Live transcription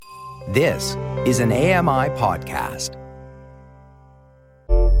This is an AMI podcast.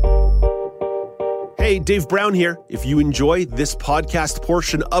 Hey, Dave Brown here. If you enjoy this podcast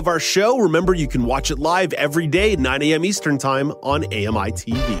portion of our show, remember you can watch it live every day at 9 a.m. Eastern Time on AMI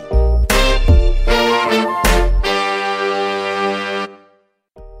TV.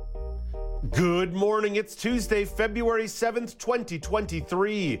 Good morning. It's Tuesday, February 7th,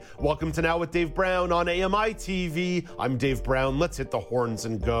 2023. Welcome to Now with Dave Brown on AMI TV. I'm Dave Brown. Let's hit the horns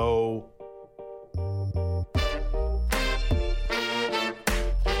and go.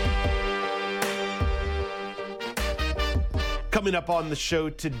 Coming up on the show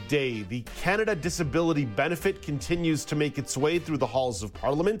today, the Canada Disability Benefit continues to make its way through the halls of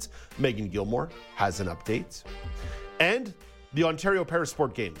Parliament. Megan Gilmore has an update. And the Ontario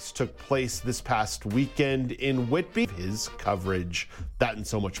Parasport Games took place this past weekend in Whitby. His coverage, that and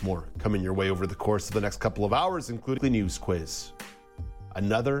so much more coming your way over the course of the next couple of hours, including the news quiz.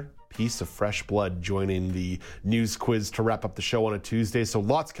 Another piece of fresh blood joining the news quiz to wrap up the show on a Tuesday. So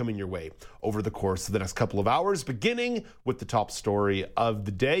lots coming your way over the course of the next couple of hours, beginning with the top story of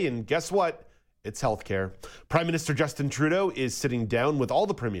the day. And guess what? It's healthcare. Prime Minister Justin Trudeau is sitting down with all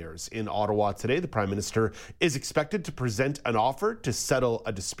the premiers in Ottawa today. The Prime Minister is expected to present an offer to settle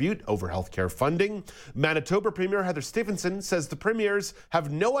a dispute over healthcare funding. Manitoba Premier Heather Stefanson says the premiers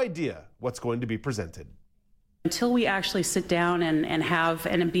have no idea what's going to be presented. Until we actually sit down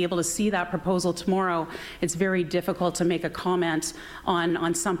and be able to see that proposal tomorrow, it's very difficult to make a comment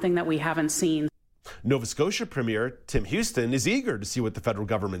on something that we haven't seen. Nova Scotia Premier Tim Houston is eager to see what the federal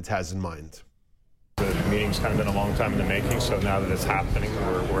government has in mind. The meeting's kind of been a long time in the making, so now that it's happening,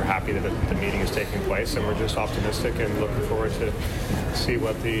 we're happy that the meeting is taking place, and we're just optimistic and looking forward to see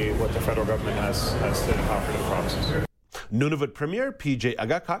what the federal government has to offer to the provinces. Nunavut Premier PJ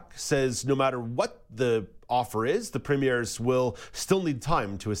Agakak says no matter what the offer is, the premiers will still need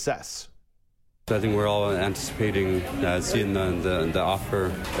time to assess. I think we're all anticipating seeing the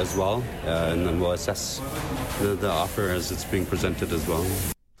offer as well, and then we'll assess the offer as it's being presented as well.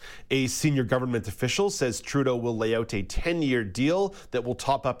 A senior government official says Trudeau will lay out a 10-year deal that will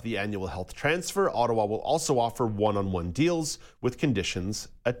top up the annual health transfer. Ottawa will also offer one-on-one deals with conditions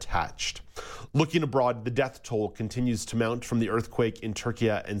attached. Looking abroad, the death toll continues to mount from the earthquake in Turkey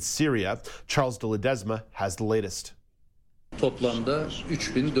and Syria. Charles de Ledesma has the latest. Toplamda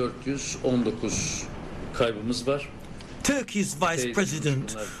 3,419 kaybımız var. Turkey's Vice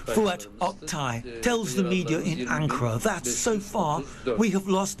President Fuat Oktay tells the media in Ankara that so far we have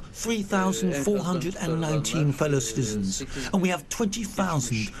lost 3,419 fellow citizens and we have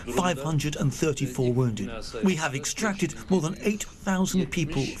 20,534 wounded. We have extracted more than 8,000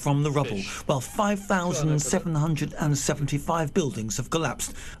 people from the rubble, while 5,775 buildings have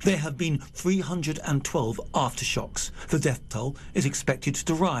collapsed. There have been 312 aftershocks. The death toll is expected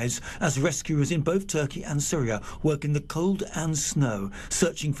to rise as rescuers in both Turkey and Syria work in the cold and snow,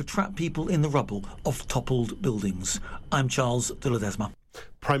 searching for trapped people in the rubble of toppled buildings. I'm Charles de Ledesma.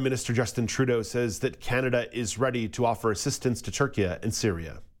 Prime Minister Justin Trudeau says that Canada is ready to offer assistance to Turkey and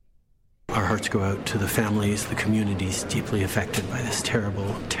Syria. Our hearts go out to the families, the communities deeply affected by this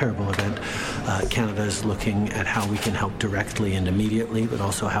terrible, terrible event. Canada is looking at how we can help directly and immediately, but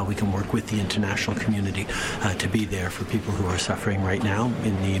also how we can work with the international community to be there for people who are suffering right now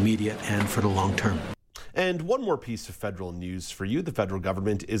in the immediate and for the long term. And one more piece of federal news for you. The federal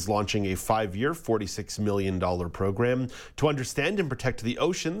government is launching a 5-year, $46 million program to understand and protect the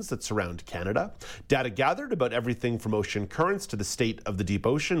oceans that surround Canada. Data gathered about everything from ocean currents to the state of the deep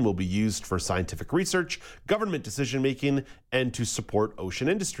ocean will be used for scientific research, government decision-making, and to support ocean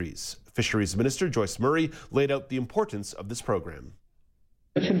industries. Fisheries Minister Joyce Murray laid out the importance of this program.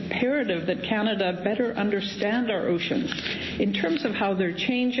 It's imperative that Canada better understand our oceans in terms of how they're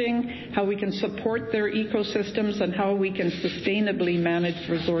changing, how we can support their ecosystems, and how we can sustainably manage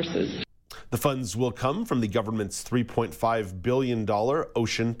resources. The funds will come from the government's $3.5 billion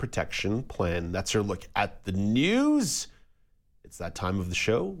Ocean Protection Plan. That's your look at the news. It's that time of the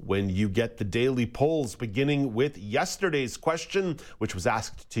show when you get the daily polls, beginning with yesterday's question, which was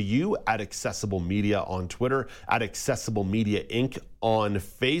asked to you at Accessible Media on Twitter, at Accessible Media Inc. on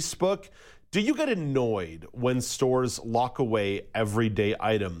Facebook. Do you get annoyed when stores lock away everyday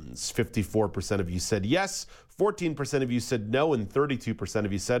items? 54% of you said yes, 14% of you said no, and 32%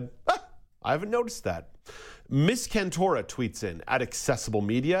 of you said, I haven't noticed that. Miss Cantora tweets in at Accessible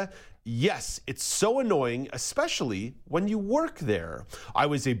Media, yes, it's so annoying, especially when you work there. I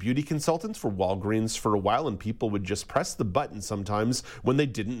was a beauty consultant for Walgreens for a while, and people would just press the button sometimes when they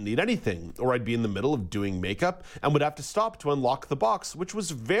didn't need anything. Or I'd be in the middle of doing makeup and would have to stop to unlock the box, which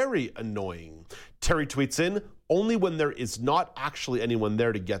was very annoying. Terry tweets in, only when there is not actually anyone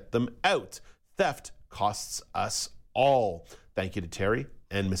there to get them out. Theft costs us all. Thank you to Terry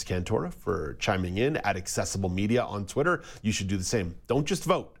and Ms. Cantora for chiming in at Accessible Media on Twitter. You should do the same. Don't just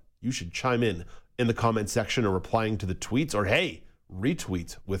vote. You should chime in the comment section or replying to the tweets, or hey,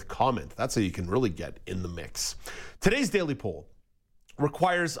 retweet with comment. That's how you can really get in the mix. Today's daily poll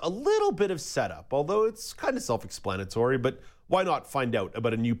requires a little bit of setup, although it's kind of self-explanatory, but why not find out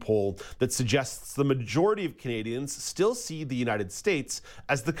about a new poll that suggests the majority of Canadians still see the United States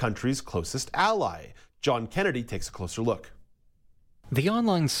as the country's closest ally. John Kennedy takes a closer look. The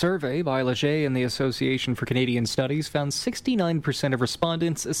online survey by Leger and the Association for Canadian Studies found 69% of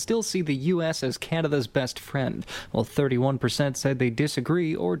respondents still see the U.S. as Canada's best friend, while 31% said they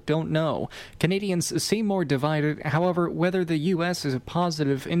disagree or don't know. Canadians seem more divided. However, whether the U.S. is a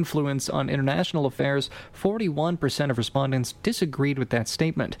positive influence on international affairs, 41% of respondents disagreed with that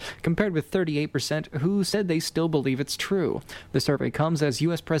statement, compared with 38% who said they still believe it's true. The survey comes as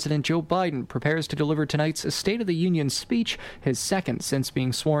U.S. President Joe Biden prepares to deliver tonight's State of the Union speech, his second since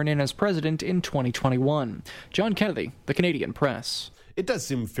being sworn in as president in 2021. John Kennedy, The Canadian Press. It does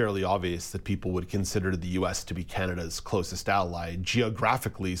seem fairly obvious that people would consider the U.S. to be Canada's closest ally.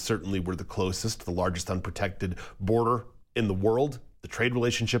 Geographically, certainly we're the closest, the largest unprotected border in the world, the trade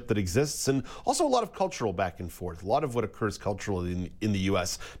relationship that exists, and also a lot of cultural back and forth. A lot of what occurs culturally in the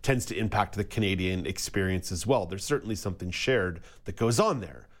U.S. tends to impact the Canadian experience as well. There's certainly something shared that goes on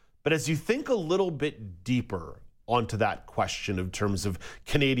there. But as you think a little bit deeper onto that question in terms of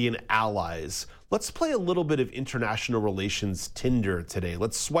Canadian allies, let's play a little bit of international relations Tinder today.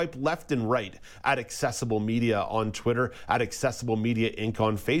 Let's swipe left and right at Accessible Media on Twitter, at Accessible Media Inc.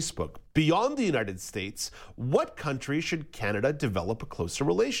 on Facebook. Beyond the United States, what country should Canada develop a closer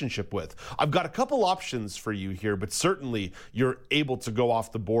relationship with? I've got a couple options for you here, but certainly you're able to go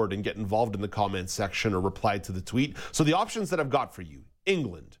off the board and get involved in the comments section or reply to the tweet. So the options that I've got for you: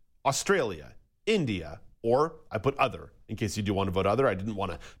 England, Australia, India, or I put other, in case you do want to vote other. I didn't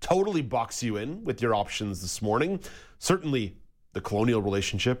want to totally box you in with your options this morning. Certainly, the colonial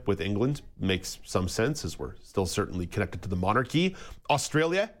relationship with England makes some sense, as we're still certainly connected to the monarchy.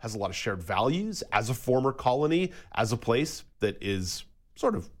 Australia has a lot of shared values as a former colony, as a place that is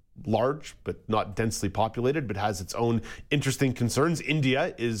sort of large but not densely populated, but has its own interesting concerns.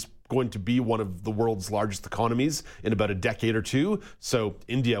 India is going to be one of the world's largest economies in about a decade or two. So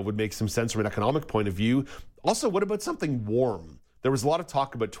India would make some sense from an economic point of view. Also, what about something warm? There was a lot of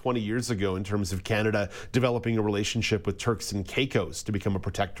talk about 20 years ago in terms of Canada developing a relationship with Turks and Caicos to become a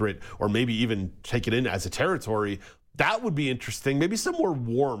protectorate, or maybe even take it in as a territory. That would be interesting. Maybe somewhere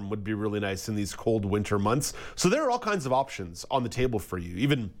warm would be really nice in these cold winter months. So there are all kinds of options on the table for you.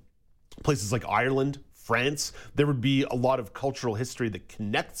 Even places like Ireland, France, there would be a lot of cultural history that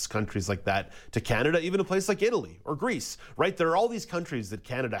connects countries like that to Canada, even a place like Italy or Greece, right? There are all these countries that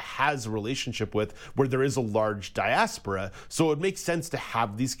Canada has a relationship with where there is a large diaspora, so it makes sense to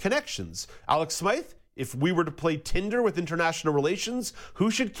have these connections. Alex Smythe, if we were to play Tinder with international relations,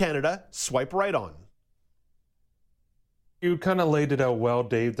 who should Canada swipe right on? You kind of laid it out well,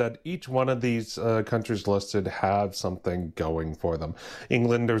 Dave, that each one of these countries listed have something going for them.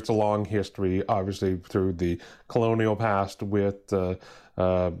 England, there's a long history, obviously, through the colonial past with the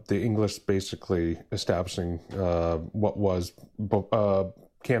English basically establishing what was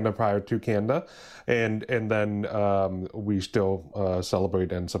Canada prior to Canada, and then we still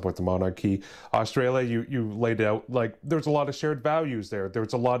celebrate and support the monarchy. Australia, you laid out, like, there's a lot of shared values there.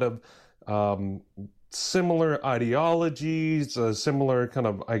 There's a lot of similar ideologies, similar kind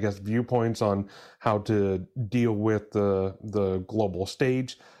of, I guess, viewpoints on how to deal with the global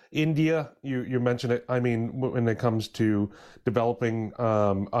stage. India, you mentioned it. I mean, when it comes to developing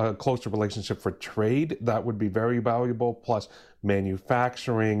a closer relationship for trade, that would be very valuable, plus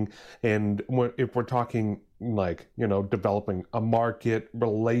manufacturing. And if we're talking like, developing a market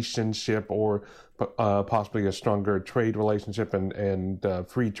relationship or possibly a stronger trade relationship and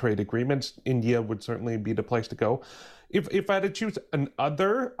free trade agreements, India would certainly be the place to go. If I had to choose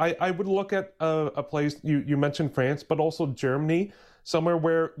another, I would look at a place, you mentioned France, but also Germany, somewhere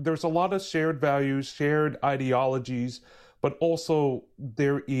where there's a lot of shared values, shared ideologies, but also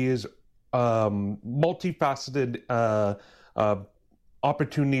there is multifaceted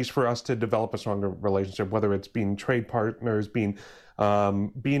opportunities for us to develop a stronger relationship, whether it's being trade partners, being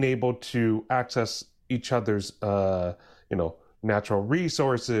able to access each other's, natural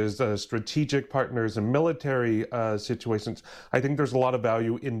resources, strategic partners, and military situations. I think there's a lot of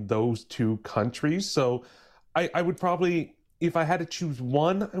value in those two countries. So I would probably, if I had to choose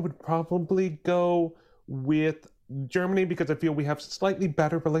one, I would probably go with Germany, because I feel we have slightly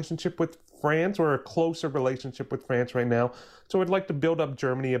better relationship with France, or a closer relationship with France right now. So I'd like to build up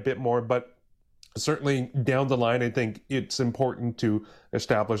Germany a bit more, but certainly down the line, I think it's important to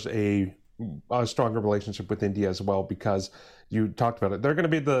establish a stronger relationship with India as well, because you talked about it. They're going to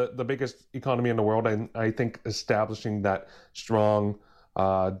be the biggest economy in the world, and I think establishing that strong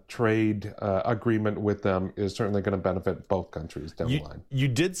trade agreement with them is certainly going to benefit both countries down the line. You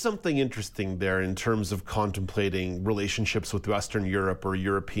did something interesting there in terms of contemplating relationships with Western Europe or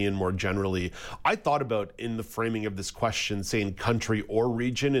European more generally. I thought about, in the framing of this question, saying country or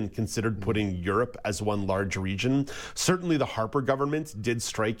region, and considered putting Europe as one large region. Certainly the Harper government did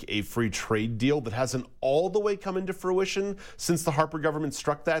strike a free trade deal that hasn't all the way come into fruition since the Harper government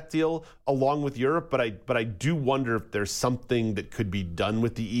struck that deal along with Europe, but I do wonder if there's something that could be done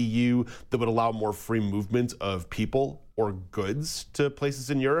with the EU that would allow more free movement of people or goods to places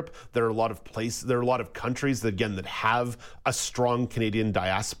in Europe. There are a lot of countries that have a strong Canadian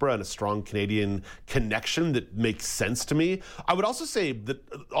diaspora and a strong Canadian connection that makes sense to me. I would also say that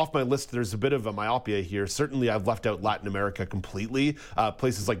off my list, there's a bit of a myopia here. Certainly, I've left out Latin America completely.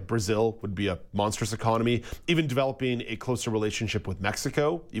 Places like Brazil would be a monstrous economy. Even developing a closer relationship with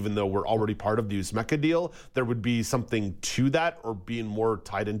Mexico, even though we're already part of the USMECA deal, there would be something to that, or being more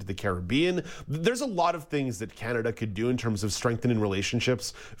tied into the Caribbean. There's a lot of things that Canada could do in terms of strengthening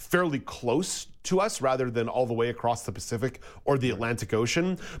relationships fairly close to us rather than all the way across the Pacific or the Atlantic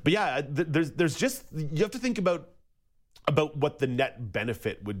Ocean. But yeah, there's just, you have to think about what the net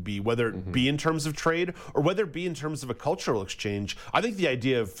benefit would be, whether it be in terms of trade or whether it be in terms of a cultural exchange. I think the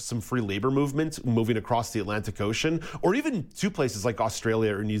idea of some free labor movement moving across the Atlantic Ocean, or even to places like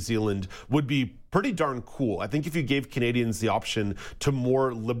Australia or New Zealand, would be pretty darn cool. I think if you gave Canadians the option to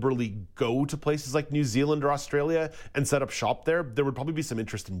more liberally go to places like New Zealand or Australia and set up shop there would probably be some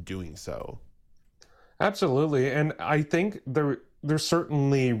interest in doing so. Absolutely. And I think there's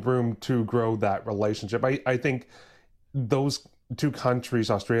certainly room to grow that relationship. I think those two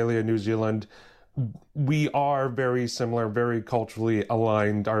countries, Australia, New Zealand, we are very similar, very culturally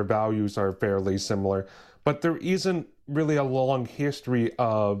aligned. Our values are fairly similar, but there isn't really a long history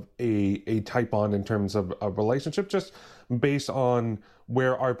of a type on in terms of a relationship, just based on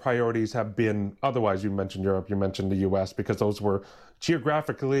where our priorities have been. Otherwise, you mentioned Europe, you mentioned the US, because those were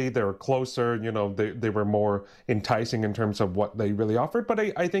geographically, they were closer, they were more enticing in terms of what they really offered. But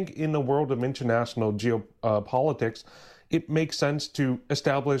I think in the world of international geopolitics, it makes sense to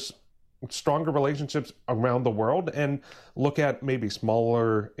establish stronger relationships around the world and look at maybe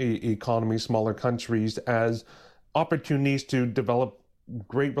smaller economies, smaller countries as opportunities to develop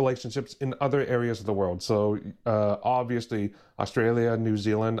great relationships in other areas of the world. So obviously Australia, New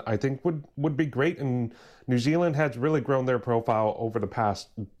Zealand, I think would be great. And New Zealand has really grown their profile over the past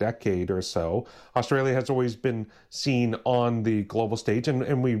decade or so. Australia has always been seen on the global stage,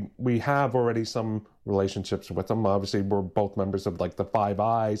 and we have already some relationships with them. Obviously, we're both members of like the Five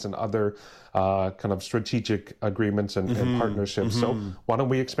Eyes and other kind of strategic agreements and partnerships. So why don't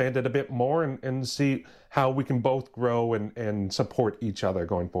we expand it a bit more and see how we can both grow and support each other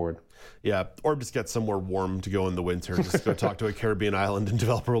going forward. Yeah, or just get somewhere warm to go in the winter. Just go talk to a Caribbean island and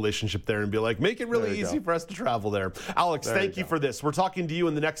develop a relationship there and be like, make it really easy for us to travel there. Alex, thank you for this. We're talking to you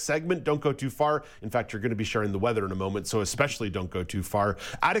in the next segment. Don't go too far. In fact, you're going to be sharing the weather in a moment, so especially don't go too far.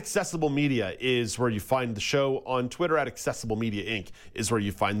 At Accessible Media is where you find the show on Twitter. At Accessible Media Inc. is where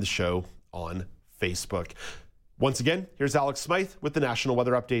you find the show on Facebook. Once again, here's Alex Smythe with the National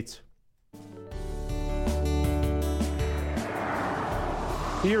Weather Update.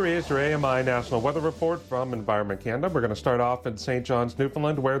 Here is your AMI National Weather Report from Environment Canada. We're going to start off in St. John's,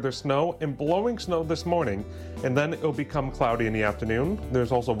 Newfoundland, where there's snow and blowing snow this morning, and then it'll become cloudy in the afternoon.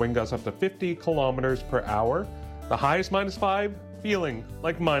 There's also wind gusts up to 50 kilometers per hour. The high is -5, feeling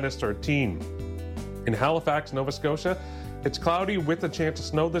like -13. In Halifax, Nova Scotia, it's cloudy with a chance of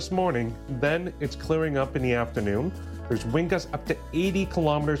snow this morning, then it's clearing up in the afternoon. There's wind gusts up to 80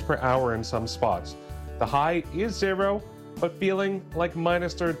 kilometers per hour in some spots. The high is 0, but feeling like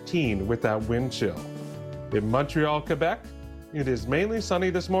 -13 with that wind chill. In Montreal, Quebec, it is mainly sunny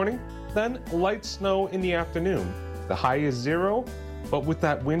this morning, then light snow in the afternoon. The high is 0, but with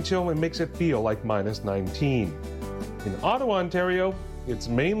that wind chill, it makes it feel like -19. In Ottawa, Ontario, it's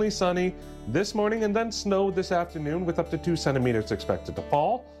mainly sunny this morning and then snow this afternoon with up to 2 centimeters expected to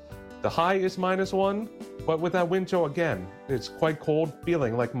fall. The high is -1, but with that wind chill again, it's quite cold,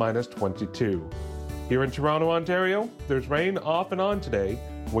 feeling like -22. Here in Toronto, Ontario, there's rain off and on today,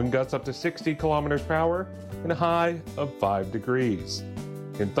 wind gusts up to 60 kilometers per hour, and a high of 5 degrees.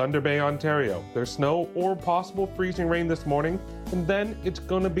 In Thunder Bay, Ontario, there's snow or possible freezing rain this morning, and then it's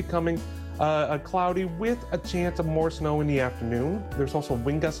going to be becoming cloudy with a chance of more snow in the afternoon. There's also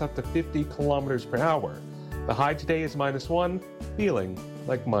wind gusts up to 50 kilometers per hour. The high today is -1, feeling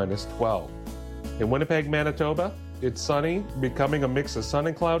like -12. In Winnipeg, Manitoba, it's sunny, becoming a mix of sun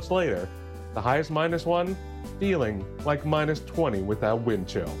and clouds later. The high is -1, feeling like -20 with that wind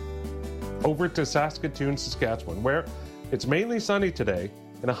chill. Over to Saskatoon, Saskatchewan, where it's mainly sunny today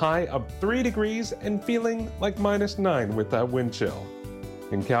and a high of 3 degrees and feeling like -9 with that wind chill.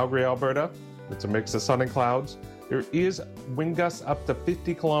 In Calgary, Alberta, it's a mix of sun and clouds. There is wind gusts up to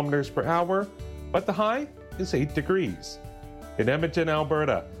 50 kilometers per hour, but the high is 8 degrees. In Edmonton,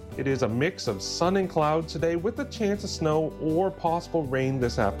 Alberta, it is a mix of sun and clouds today with a chance of snow or possible rain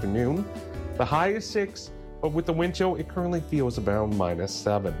this afternoon. The high is 6, but with the wind chill, it currently feels around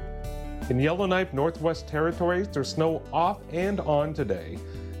 -7. In Yellowknife, Northwest Territories, there's snow off and on today.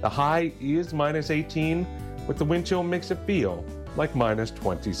 The high is -18, with the wind chill makes it feel like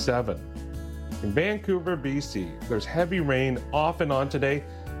 -27. In Vancouver, BC, there's heavy rain off and on today,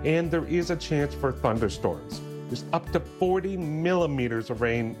 and there is a chance for thunderstorms. There's up to 40 millimeters of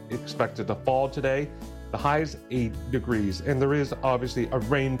rain expected to fall today. The high is 8 degrees, and there is obviously a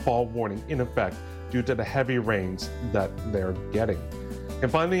rainfall warning in effect due to the heavy rains that they're getting. And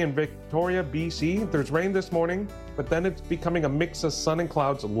finally, in Victoria, BC, there's rain this morning, but then it's becoming a mix of sun and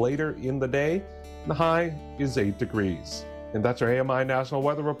clouds later in the day. The high is 8 degrees. And that's our AMI National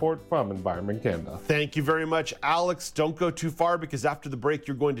Weather Report from Environment Canada. Thank you very much, Alex. Don't go too far, because after the break,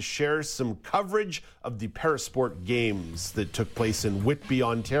 you're going to share some coverage of the Parasport Games that took place in Whitby,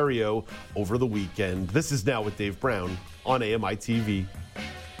 Ontario over the weekend. This is Now with Dave Brown on AMI TV.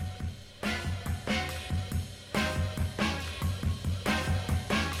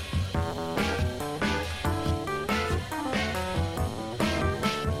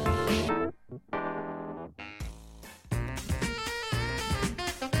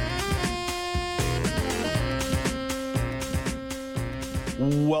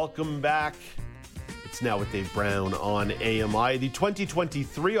 Welcome back. It's Now with Dave Brown on AMI. The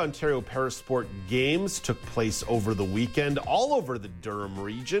 2023 Ontario Parasport Games took place over the weekend all over the Durham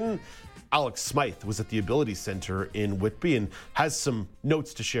region. Alex Smythe was at the Ability Centre in Whitby and has some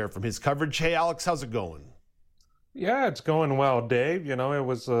notes to share from his coverage. Hey, Alex, how's it going? Yeah, it's going well, Dave. You know, it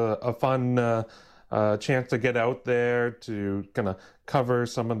was a fun chance to get out there to kind of cover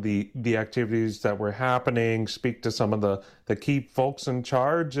some of the activities that were happening, speak to some of the key folks in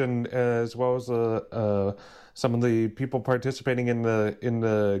charge, and as well as some of the people participating in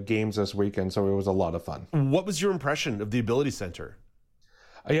the games this weekend. So it was a lot of fun. What was your impression of the Ability Centre?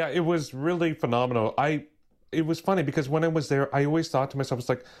 Yeah, it was really phenomenal. It was funny because when I was there, I always thought to myself, it's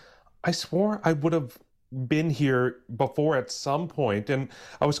like, I swore I would have been here before at some point, and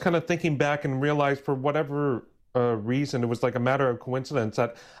I was kind of thinking back and realized for whatever reason, it was like a matter of coincidence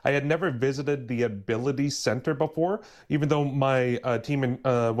that I had never visited the Ability Center before, even though my team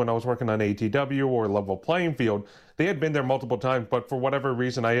when I was working on ATW or Level Playing Field, they had been there multiple times, but for whatever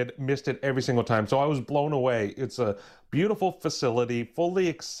reason I had missed it every single time. So I was blown away. It's a beautiful facility, fully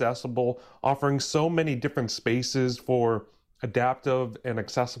accessible, offering so many different spaces for adaptive and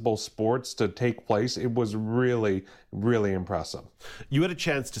accessible sports to take place. It was really, really impressive. You had a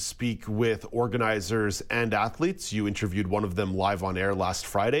chance to speak with organizers and athletes. You interviewed one of them live on air last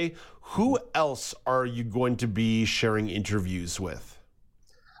Friday. Who else are you going to be sharing interviews with?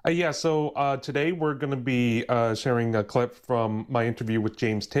 So today we're going to be sharing a clip from my interview with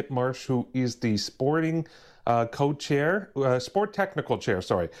James Titmarsh, who is the sporting co-chair, sport technical chair,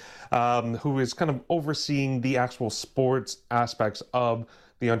 who is kind of overseeing the actual sports aspects of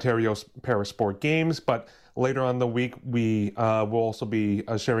the Ontario Parasport Games. But later on in the week, we will also be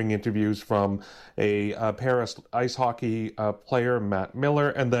sharing interviews from a Paris ice hockey player, Matt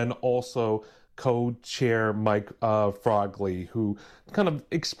Miller, and then also co-chair Mike Frogley, who kind of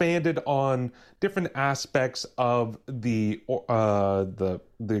expanded on different aspects of the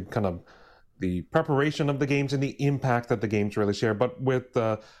kind of the preparation of the games and the impact that the games really share. But with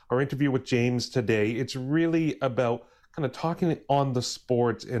our interview with James today, it's really about kind of talking on the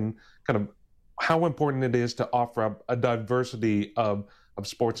sports and kind of how important it is to offer up a diversity of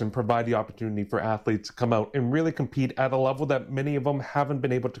sports and provide the opportunity for athletes to come out and really compete at a level that many of them haven't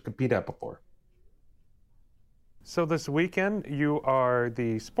been able to compete at before. So this weekend, you are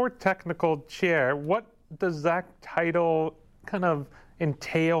the sport technical chair. What does that title kind of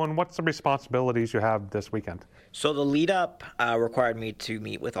entail, and what's the responsibilities you have this weekend? So the lead up required me to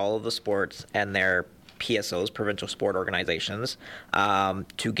meet with all of the sports and their PSOs, provincial sport organizations,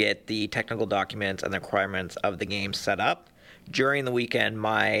 to get the technical documents and the requirements of the game set up. during the weekend,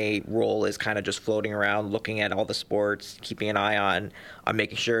 my role is kind of just floating around, looking at all the sports, keeping an eye on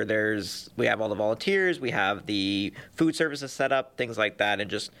making sure we have all the volunteers, we have the food services set up, things like that, and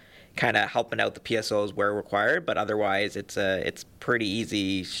just kind of helping out the PSOs where required. But otherwise, it's pretty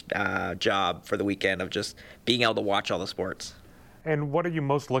easy job for the weekend of just being able to watch all the sports. And what are you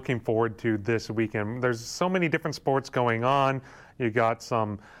most looking forward to this weekend? There's so many different sports going on. You got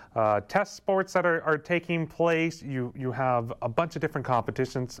some test sports that are taking place. You have a bunch of different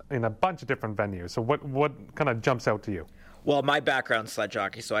competitions in a bunch of different venues. So what kind of jumps out to you? Well, my background's sledge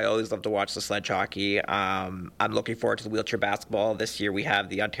hockey, so I always love to watch the sledge hockey. I'm looking forward to the wheelchair basketball. This year we have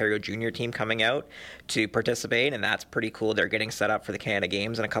the Ontario junior team coming out to participate, and that's pretty cool. They're getting set up for the Canada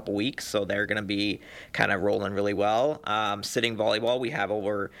Games in a couple weeks, so they're going to be kind of rolling really well. Sitting volleyball, we have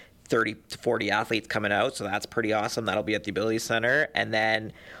over 30 to 40 athletes coming out, so that's pretty awesome. That'll be at the Ability Center. And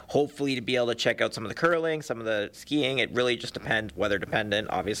then hopefully to be able to check out some of the curling, some of the skiing. It really just depends, weather dependent,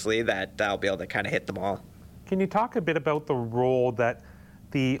 obviously, that I'll be able to kind of hit them all. Can you talk a bit about the role that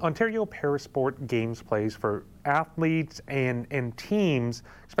the Ontario Parasport Games plays for athletes and teams,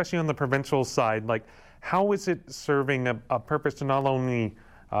 especially on the provincial side? Like, how is it serving a purpose to not only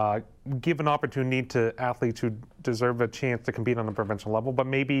give an opportunity to athletes who deserve a chance to compete on the provincial level, but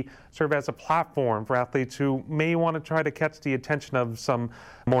maybe serve as a platform for athletes who may want to try to catch the attention of some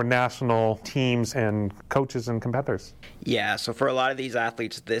more national teams and coaches and competitors? Yeah, so for a lot of these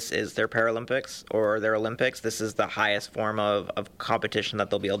athletes, this is their Paralympics or their Olympics. This is the highest form of competition that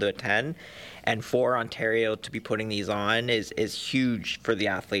they'll be able to attend. And for Ontario to be putting these on is huge for the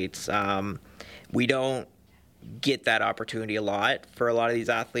athletes. We don't get that opportunity a lot for a lot of these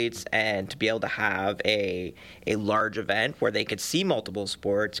athletes, and to be able to have a large event where they could see multiple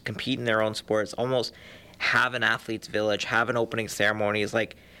sports, compete in their own sports, almost have an athletes village, have an opening ceremony is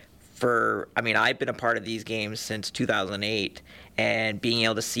like I've been a part of these games since 2008, and being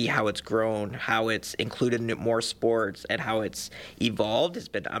able to see how it's grown, how it's included more sports, and how it's evolved has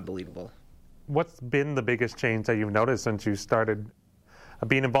been unbelievable. What's been the biggest change that you've noticed since you started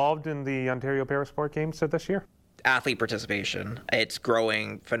being involved in the Ontario Parasport Games this year? Athlete participation. It's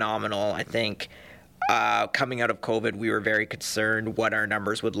growing phenomenal. I think coming out of COVID, we were very concerned what our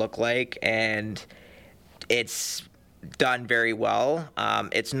numbers would look like, and it's done very well.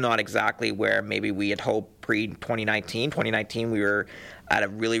 It's not exactly where maybe we had hoped pre-2019. 2019, we were at a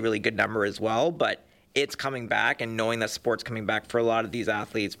really, really good number as well, but it's coming back, and knowing that sport's coming back for a lot of these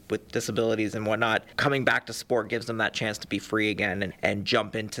athletes with disabilities and whatnot, coming back to sport gives them that chance to be free again and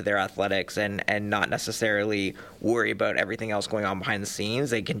jump into their athletics and not necessarily worry about everything else going on behind the scenes.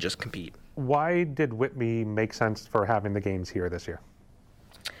 They can just compete. Why did Whitby make sense for having the games here this year?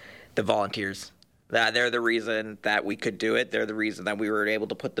 The volunteers. They're the reason that we could do it. They're the reason that we were able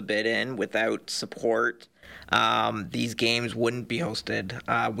to put the bid in. Without support, these games wouldn't be hosted.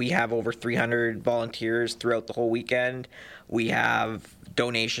 We have over 300 volunteers throughout the whole weekend. We have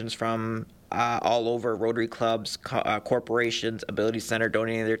donations from all over, Rotary clubs, corporations, Ability Center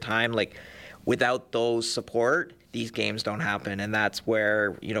donating their time. Like, without those support, these games don't happen, and that's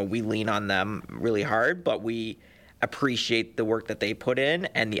where we lean on them really hard. But we appreciate the work that they put in,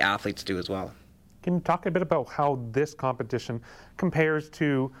 and the athletes do as well. Can you talk a bit about how this competition compares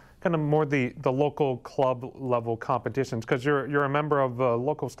to kind of more the local club level competitions? Because you're a member of a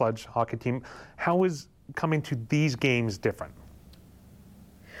local sledge hockey team. How is coming to these games different?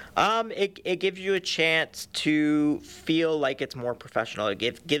 It gives you a chance to feel like it's more professional.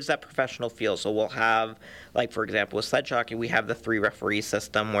 It gives that professional feel. So we'll have, like, for example, with sledge hockey, we have the 3 referee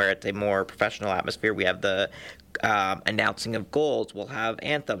system where it's a more professional atmosphere. We have the announcing of goals. We'll have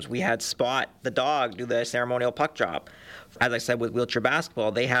anthems. We had Spot, the dog, do the ceremonial puck drop. As I said, with wheelchair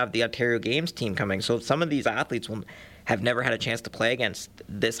basketball, they have the Ontario Games team coming. So some of these athletes have never had a chance to play against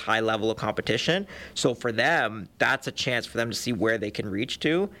this high level of competition. So for them, that's a chance for them to see where they can reach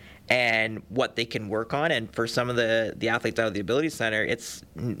to and what they can work on. And for some of the athletes out of the Ability Center, it's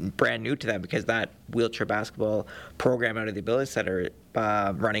brand new to them because that wheelchair basketball program out of the Ability Center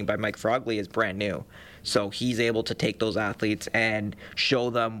running by Mike Frogley is brand new. So he's able to take those athletes and show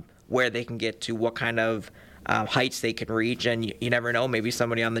them where they can get to, what kind of heights they can reach. And you never know, maybe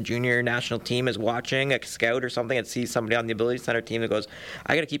somebody on the junior national team is watching, a scout or something, and sees somebody on the Ability Center team that goes,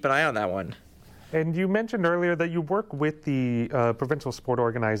 I got to keep an eye on that one. And you mentioned earlier that you work with the provincial sport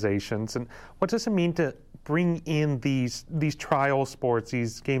organizations. And what does it mean to bring in these trial sports,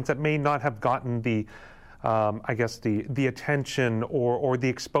 these games that may not have gotten the attention or the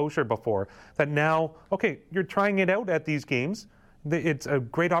exposure before, that now, okay, you're trying it out at these games. It's a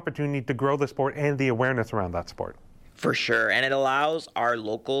great opportunity to grow the sport and the awareness around that sport. For sure, and it allows our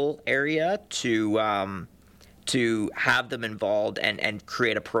local area to to have them involved and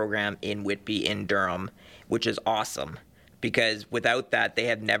create a program in Whitby, in Durham, which is awesome, because without that, they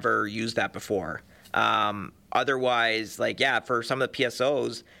have never used that before. Otherwise, for some of the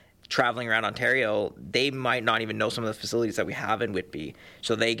PSOs traveling around Ontario, they might not even know some of the facilities that we have in Whitby.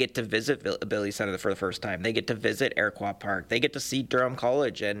 So they get to visit Ability Centre for the first time. They get to visit Iroquois Park. They get to see Durham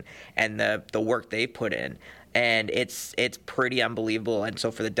College and the work they put in. And it's pretty unbelievable. And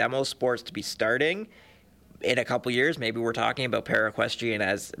so for the demo sports to be starting in a couple years, maybe we're talking about para-equestrian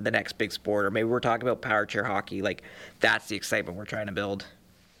as the next big sport, or maybe we're talking about power chair hockey. That's the excitement we're trying to build.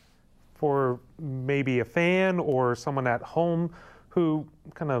 For maybe a fan or someone at home who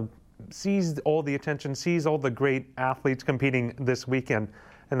kind of sees all the attention, sees all the great athletes competing this weekend,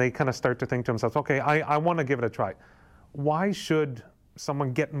 and they kind of start to think to themselves, okay, I want to give it a try. Why should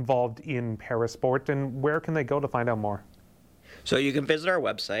someone get involved in parasport, and where can they go to find out more? So you can visit our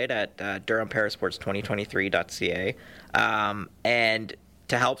website at durhamparasports2023.ca, and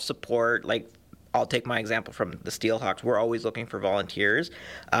to help support, I'll take my example from the Steelhawks. We're always looking for volunteers,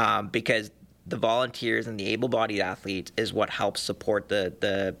 because the volunteers and the able-bodied athletes is what helps support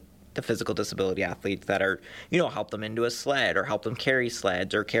the physical disability athletes that are, help them into a sled or help them carry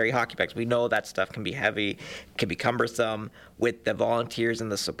sleds or carry hockey bags. We know that stuff can be heavy, can be cumbersome. With the volunteers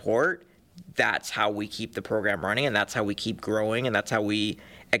and the support, that's how we keep the program running, and that's how we keep growing, and that's how we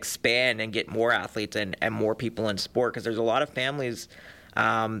expand and get more athletes and more people in sport, because there's a lot of families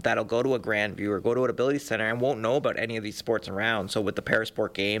that'll go to a Grandview or go to an Ability Center and won't know about any of these sports around. So with the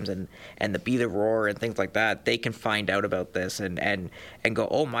Parasport Games and the Be the Roar and things like that, they can find out about this and go,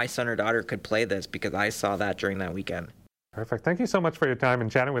 oh, my son or daughter could play this because I saw that during that weekend. Perfect. Thank you so much for your time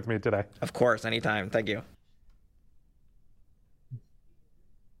and chatting with me today. Of course, anytime. Thank you.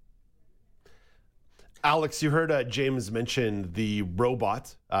 Alex, you heard James mention the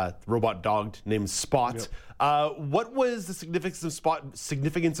robot dog named Spot. Yep. What was the significance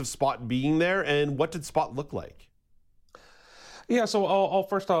of Spot being there, and what did Spot look like? Yeah, so I'll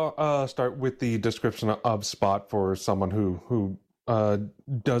first start with the description of Spot for someone who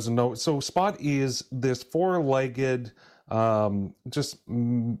doesn't know. So Spot is this four-legged, just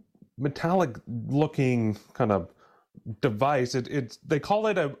metallic-looking kind of device. They call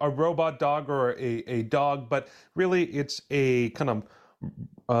it a robot dog or a dog, but really it's a kind of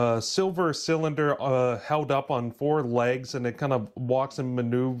silver cylinder held up on four legs, and it kind of walks and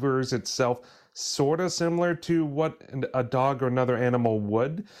maneuvers itself sort of similar to what a dog or another animal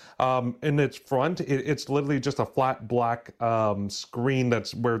would. In its front, it's literally just a flat black screen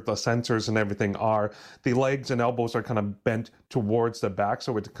that's where the sensors and everything are. The legs and elbows are kind of bent towards the back,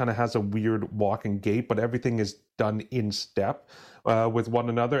 so it kind of has a weird walking gait, but everything is done in step with one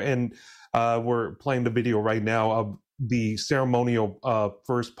another. And we're playing the video right now of the ceremonial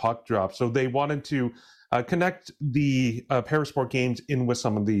first puck drop. So they wanted to connect the Parasport Games in with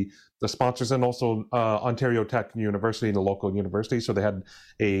some of the sponsors, and also Ontario Tech University, the local university. So they had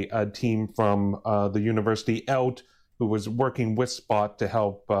a team from the university out who was working with Spot to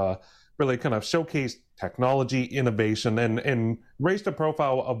help really kind of showcase technology, innovation, and raise the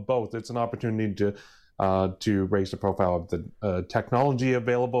profile of both. It's an opportunity to raise the profile of the technology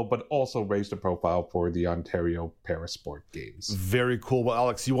available, but also raise the profile for the Ontario Parasport Games. Very cool. Well,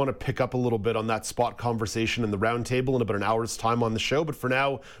 Alex, you want to pick up a little bit on that Spot conversation in the roundtable in about an hour's time on the show. But for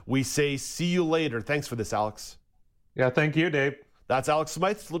now, we say see you later. Thanks for this, Alex. Yeah, thank you, Dave. That's Alex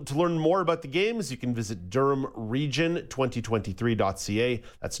Smythe. To learn more about the games, you can visit durhamregion2023.ca.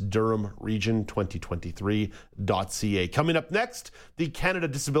 That's durhamregion2023.ca. Coming up next, the Canada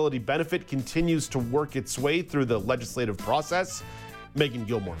Disability Benefit continues to work its way through the legislative process. Megan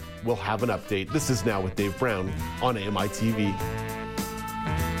Gilmore will have an update. This is Now with Dave Brown on AMI TV.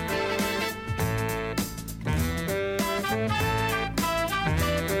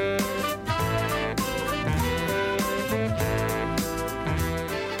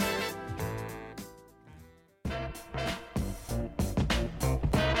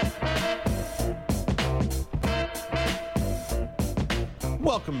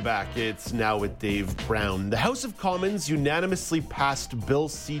 Welcome back. It's Now with Dave Brown. The House of Commons unanimously passed Bill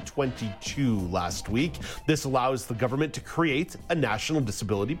C-22 last week. This allows the government to create a national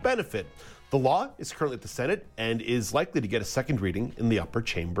disability benefit. The law is currently at the Senate and is likely to get a second reading in the upper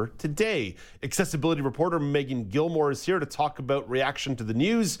chamber today. Accessibility reporter Megan Gilmore is here to talk about reaction to the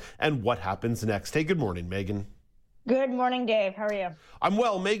news and what happens next. Hey, good morning, Megan. Good morning, Dave. How are you? I'm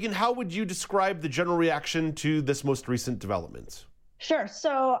well. Megan, how would you describe the general reaction to this most recent development? Sure.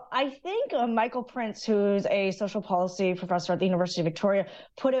 So I think Michael Prince, who's a social policy professor at the University of Victoria,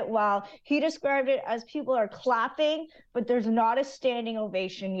 put it well. He described it as people are clapping, but there's not a standing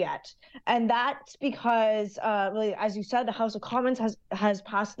ovation yet. And that's because, really, as you said, the House of Commons has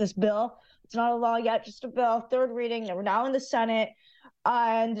passed this bill. It's not a law yet, just a bill, third reading. We're now in the Senate.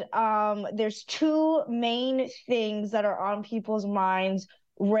 And there's two main things that are on people's minds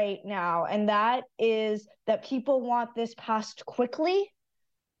right now, and that is that people want this passed quickly,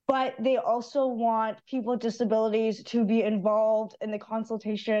 but they also want people with disabilities to be involved in the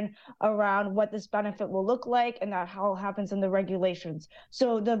consultation around what this benefit will look like, and that how it happens in the regulations.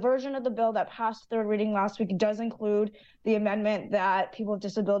 So the version of the bill that passed third reading last week does include the amendment that people with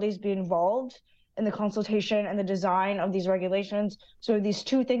disabilities be involved in the consultation and the design of these regulations. So these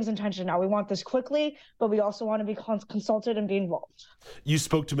two things in tension now. We want this quickly, but we also want to be consulted and be involved. You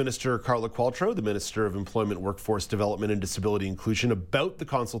spoke to Minister Carla Qualtrough, the Minister of Employment, Workforce Development and Disability Inclusion, about the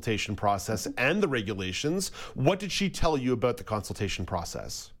consultation process and the regulations. What did she tell you about the consultation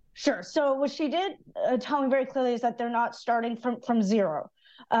process? Sure. So what she did tell me very clearly is that they're not starting from zero.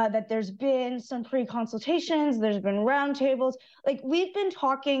 That there's been some pre-consultations, there's been roundtables. Like, we've been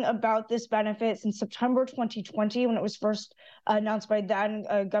talking about this benefit since September 2020 when it was first announced by then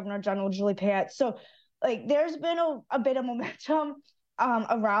Governor General Julie Payette. So, like, there's been a bit of momentum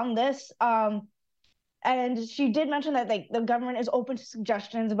around this. And she did mention that, like, the government is open to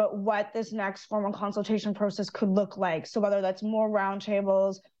suggestions about what this next formal consultation process could look like. So whether that's more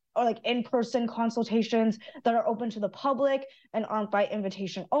roundtables, or like in-person consultations that are open to the public and aren't by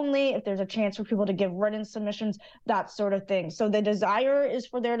invitation only, if there's a chance for people to give written submissions, that sort of thing. So the desire is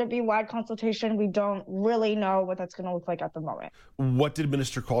for there to be wide consultation. We don't really know what that's going to look like at the moment. What did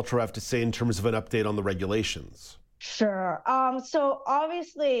Minister Qualtrough have to say in terms of an update on the regulations? Sure. So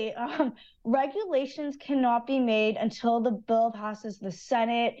obviously, regulations cannot be made until the bill passes the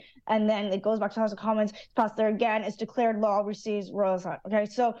Senate, and then it goes back to the House of Commons, it's passed there again, it's declared law, receives royal assent. Okay,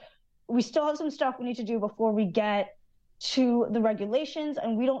 so we still have some stuff we need to do before we get to the regulations,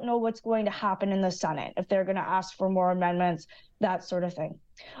 and we don't know what's going to happen in the Senate, if they're going to ask for more amendments, that sort of thing.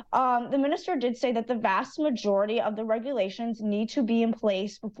 The minister did say that the vast majority of the regulations need to be in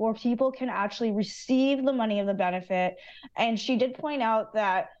place before people can actually receive the money of the benefit. And she did point out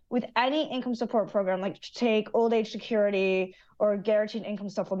that with any income support program, like take old age security or guaranteed income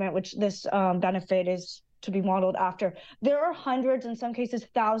supplement, which this benefit is to be modeled after, there are hundreds, in some cases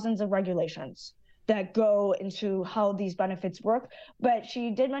thousands of regulations that go into how these benefits work. But she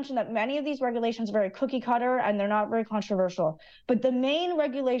did mention that many of these regulations are very cookie cutter and they're not very controversial. But the main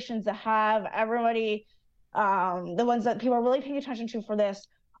regulations that have everybody, the ones that people are really paying attention to for this,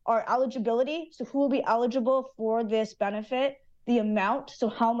 are eligibility. So who will be eligible for this benefit? The amount, so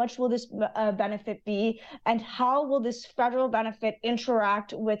how much will this benefit be, and how will this federal benefit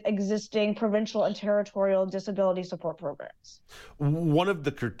interact with existing provincial and territorial disability support programs? One of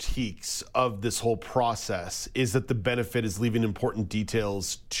the critiques of this whole process is that the benefit is leaving important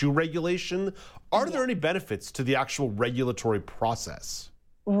details to regulation. Are there any benefits to the actual regulatory process?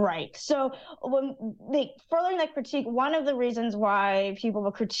 Right. So furthering that critique, one of the reasons why people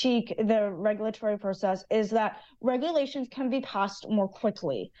will critique the regulatory process is that regulations can be passed more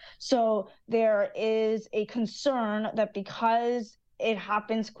quickly. So there is a concern that because it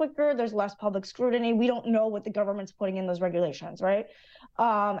happens quicker, there's less public scrutiny. We don't know what the government's putting in those regulations, right?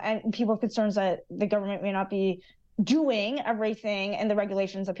 And people have concerns that the government may not be doing everything in the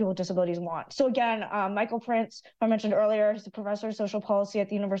regulations that people with disabilities want. So again, Michael Prince, who I mentioned earlier, he's a professor of social policy at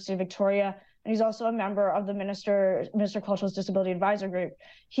the University of Victoria, and he's also a member of the Minister Qualtrough's Disability Advisor Group.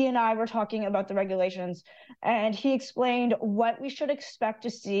 He and I were talking about the regulations, and he explained what we should expect to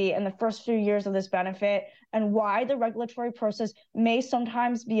see in the first few years of this benefit and why the regulatory process may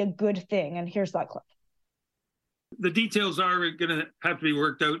sometimes be a good thing. And here's that clip. The details are going to have to be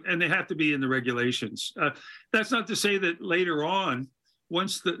worked out, and they have to be in the regulations. That's not to say that later on,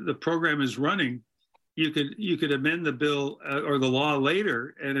 once the program is running, you could amend the bill or the law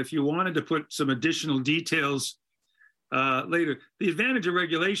later. And if you wanted to put some additional details later, the advantage of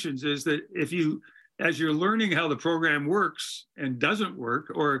regulations is that as you're learning how the program works and doesn't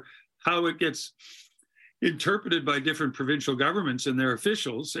work, or how it gets interpreted by different provincial governments and their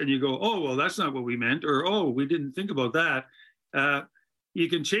officials, and you go, oh, well, that's not what we meant, or, oh, we didn't think about that. You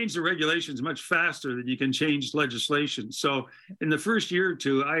can change the regulations much faster than you can change legislation. So in the first year or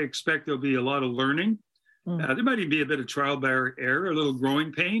two, I expect there'll be a lot of learning. There might even be a bit of trial by error, a little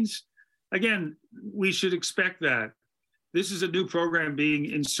growing pains. Again, we should expect that. This is a new program being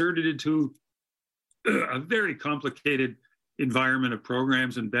inserted into a very complicated environment of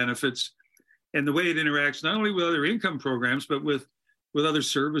programs and benefits. And the way it interacts not only with other income programs, but with with other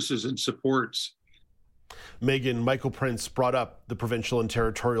services and supports. Megan, Michael Prince brought up the provincial and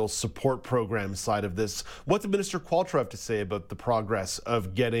territorial support program side of this. What did Minister Qualtrough have to say about the progress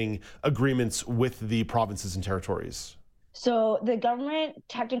of getting agreements with the provinces and territories? So the government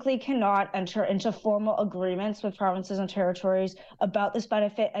technically cannot enter into formal agreements with provinces and territories about this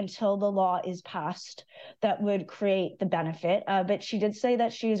benefit until the law is passed that would create the benefit. But she did say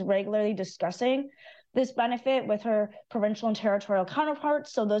that she is regularly discussing this benefit with her provincial and territorial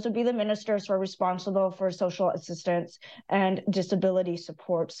counterparts. So those would be the ministers who are responsible for social assistance and disability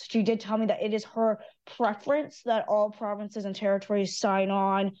supports. She did tell me that it is her preference that all provinces and territories sign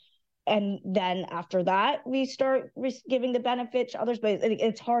on, and then after that, we start giving the benefit to others. But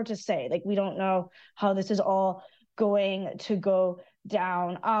it's hard to say. Like, we don't know how this is all going to go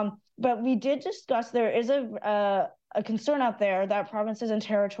down. But we did discuss there is a concern out there that provinces and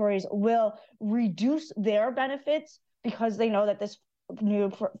territories will reduce their benefits because they know that this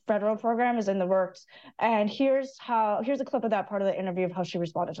new federal program is in the works. And here's a clip of that part of the interview of how she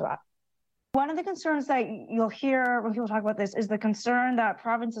responded to that. One of the concerns that you'll hear when people talk about this is the concern that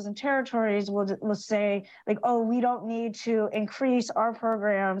provinces and territories will say, like, oh, we don't need to increase our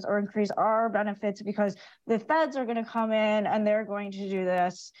programs or increase our benefits because the feds are going to come in and they're going to do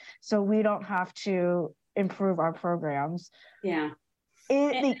this, so we don't have to improve our programs. Yeah.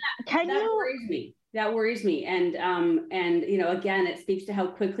 Worries me. That worries me. And again, it speaks to how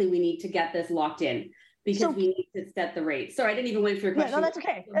quickly we need to get this locked in. Because we need to set the rate. Sorry, I didn't even wait for your question. Yeah, no, that's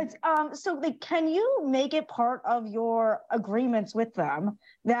okay. Can you make it part of your agreements with them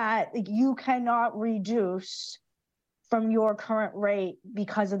that you cannot reduce from your current rate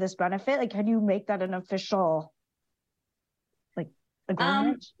because of this benefit? Like, can you make that an official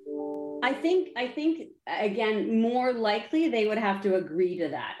agreement? I think again, more likely they would have to agree to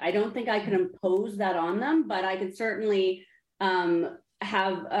that. I don't think I can impose that on them, but I could certainly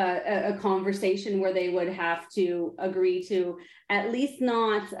have a conversation where they would have to agree to at least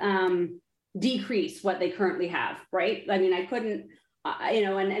not decrease what they currently have, right? I mean, I couldn't,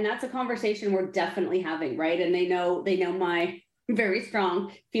 and that's a conversation we're definitely having, right? And they know my very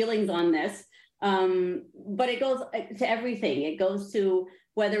strong feelings on this, but it goes to everything. It goes to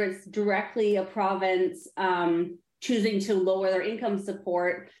whether it's directly a province choosing to lower their income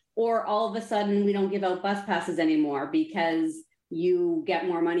support, or all of a sudden we don't give out bus passes anymore because you get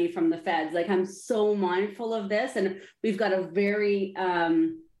more money from the feds. Like, I'm so mindful of this, and we've got a very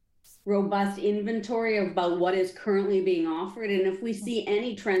robust inventory about what is currently being offered. And if we see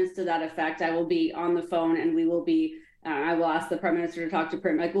any trends to that effect, I will be on the phone, and we will be, I will ask the Prime Minister to talk to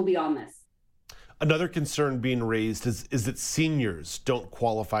Prim. Like, we'll be on this. Another concern being raised is that seniors don't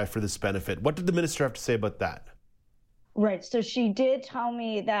qualify for this benefit. What did the minister have to say about that? Right. So she did tell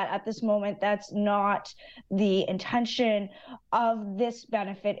me that at this moment, that's not the intention of this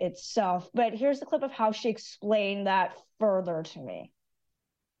benefit itself. But here's the clip of how she explained that further to me.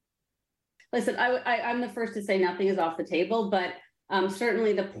 Listen, I'm the first to say nothing is off the table, but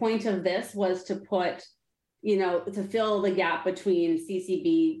certainly the point of this was to put, to fill the gap between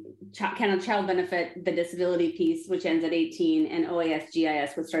CCB, Canada Child Benefit, the disability piece, which ends at 18, and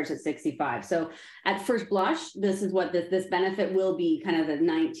OAS-GIS, which starts at 65. So at first blush, this is what this benefit will be, kind of the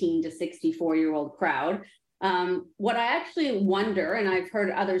 19 to 64-year-old crowd. What I actually wonder, and I've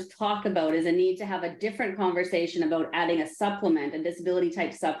heard others talk about, is a need to have a different conversation about adding a supplement, a disability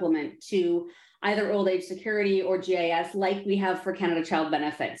type supplement to either old age security or GIS, like we have for Canada Child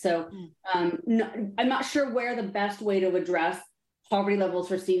Benefit. So I'm not sure where the best way to address poverty levels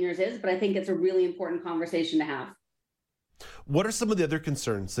for seniors is, but I think it's a really important conversation to have. What are some of the other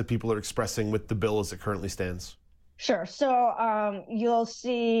concerns that people are expressing with the bill as it currently stands? Sure. So you'll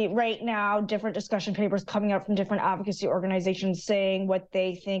see right now different discussion papers coming out from different advocacy organizations saying what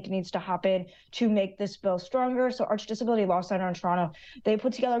they think needs to happen to make this bill stronger. So Arch Disability Law Center in Toronto, they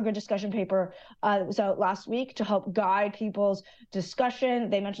put together a good discussion paper that was out last week to help guide people's discussion.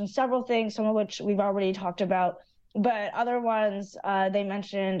 They mentioned several things, some of which we've already talked about, but other ones they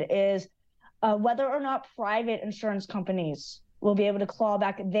mentioned is whether or not private insurance companies will be able to claw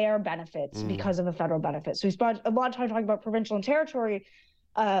back their benefits because of a federal benefit. So we spent a lot of time talking about provincial and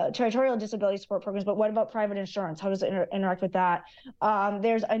territorial disability support programs, but what about private insurance? How does it interact with that?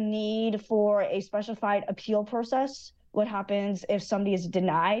 There's a need for a specified appeal process. What happens if somebody is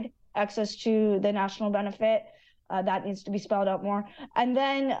denied access to the national benefit? That needs to be spelled out more. And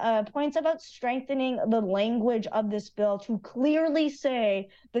then points about strengthening the language of this bill to clearly say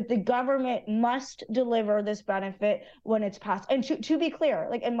that the government must deliver this benefit when it's passed. And to be clear,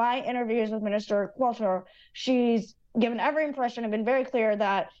 like in my interviews with Minister Qualtrough, she's given every impression and been very clear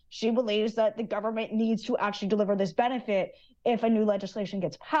that she believes that the government needs to actually deliver this benefit if a new legislation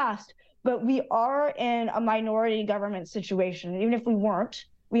gets passed. But we are in a minority government situation. Even if we weren't,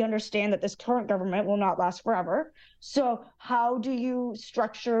 we understand that this current government will not last forever. So how do you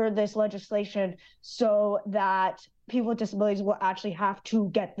structure this legislation so that people with disabilities will actually have to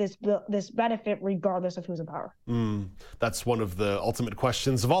get this benefit regardless of who's in power? That's one of the ultimate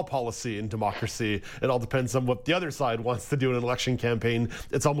questions of all policy in democracy. It all depends on what the other side wants to do in an election campaign.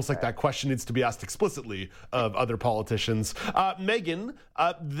 It's almost like that question needs to be asked explicitly of other politicians. Megan,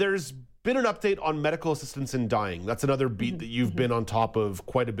 there's been an update on medical assistance in dying. That's another beat that you've been on top of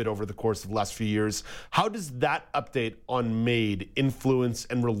quite a bit over the course of the last few years. How does that update on MAID influence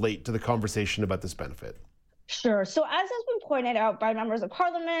and relate to the conversation about this benefit? Sure. So as has been pointed out by members of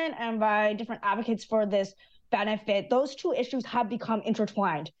parliament and by different advocates for this benefit, those two issues have become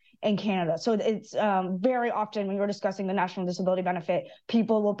intertwined in Canada. So it's very often when you're discussing the National Disability Benefit,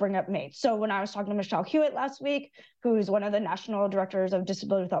 people will bring up MAID. So when I was talking to Michelle Hewitt last week, who's one of the national directors of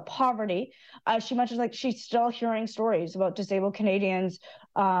Disability Without Poverty, she mentions like she's still hearing stories about disabled Canadians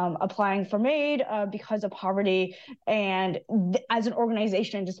applying for MAID because of poverty. And as an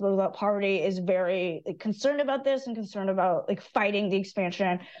organization, Disability Without Poverty is very concerned about this and concerned about fighting the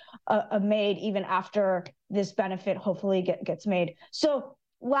expansion of MAID even after this benefit hopefully gets made. So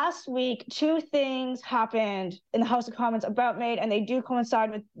last week, two things happened in the House of Commons about MAID, and they do coincide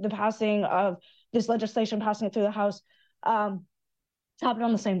with the passing of this legislation, passing it through the House. Happened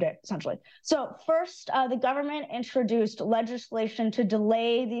on the same day, essentially. So first, the government introduced legislation to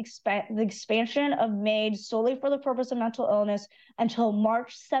delay the expansion of MAID solely for the purpose of mental illness until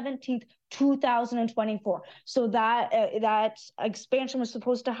March 17th, 2024. So that expansion was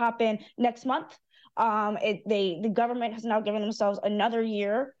supposed to happen next month. The government has now given themselves another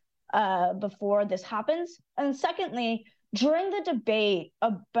year before this happens. And secondly, during the debate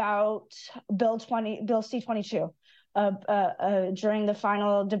about Bill C-22, during the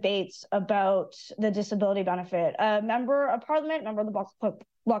final debates about the disability benefit, a member of parliament, member of the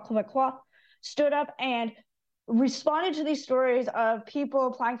Bloc Québécois, stood up and responded to these stories of people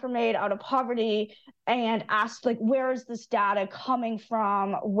applying for MAID out of poverty and asked, where is this data coming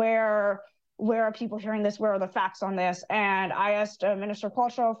from? Where are people hearing this? Where are the facts on this? And I asked Minister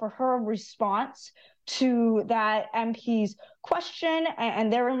Qualtrough for her response to that MP's question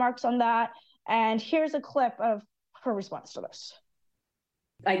and their remarks on that. And here's a clip of her response to this.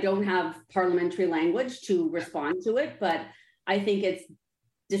 I don't have parliamentary language to respond to it, but I think it's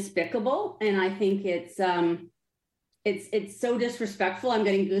despicable, and I think it's so disrespectful. I'm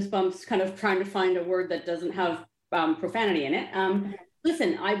getting goosebumps kind of trying to find a word that doesn't have profanity in it.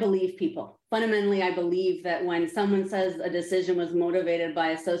 Listen, I believe people. Fundamentally, I believe that when someone says a decision was motivated by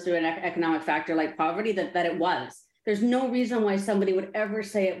a socioeconomic factor like poverty, that it was. There's no reason why somebody would ever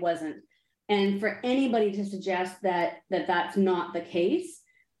say it wasn't. And for anybody to suggest that that's not the case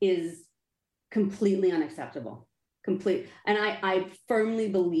is completely unacceptable. And I firmly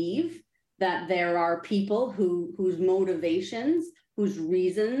believe that there are people whose motivations, whose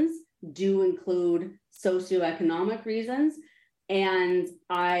reasons do include socioeconomic reasons. And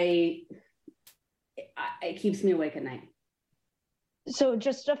it keeps me awake at night. So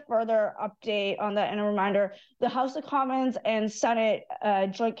just a further update on that and a reminder, the House of Commons and Senate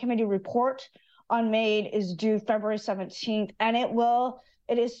Joint Committee report on MAID is due February 17th, and it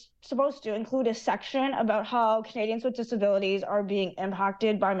is supposed to include a section about how Canadians with disabilities are being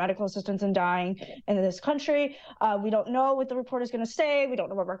impacted by medical assistance in dying in this country. We don't know what the report is going to say. We don't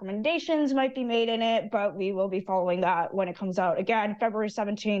know what recommendations might be made in it, but we will be following that when it comes out. Again, February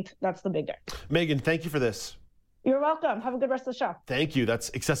 17th, that's the big day. Megan, thank you for this. You're welcome. Have a good rest of the show. Thank you. That's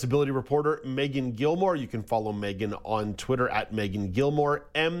accessibility reporter Megan Gilmore. You can follow Megan on Twitter at Megan Gilmore,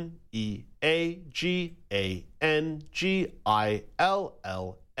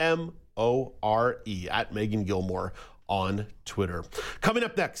 MEAGANGILLLMORE at Megan Gilmore on Twitter. Coming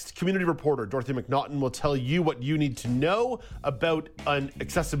up next, community reporter Dorothy McNaughton will tell you what you need to know about an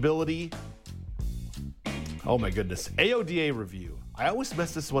accessibility. Oh my goodness. AODA review. I always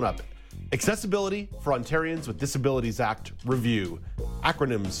mess this one up. Accessibility for Ontarians with Disabilities Act review.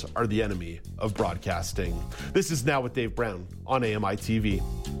 Acronyms are the enemy of broadcasting. This is Now with Dave Brown on AMI TV.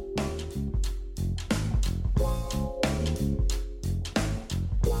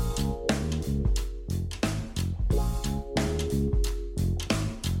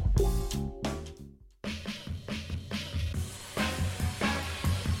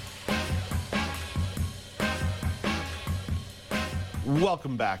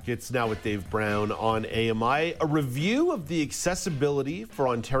 Welcome back. It's Now with Dave Brown on AMI. A review of the Accessibility for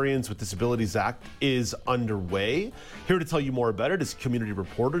Ontarians with Disabilities Act is underway. Here to tell you more about it is community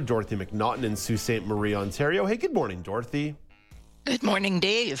reporter Dorothy McNaughton in Sault Ste. Marie, Ontario. Hey, good morning, Dorothy. Good morning,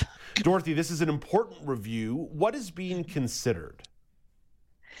 Dave. Dorothy, this is an important review. What is being considered?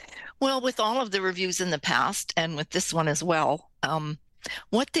 Well, with all of the reviews in the past and with this one as well,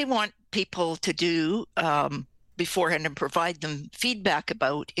 what they want people to do beforehand and provide them feedback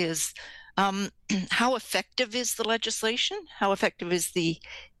about is how effective is the legislation? How effective is the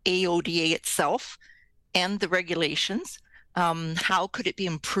AODA itself and the regulations? How could it be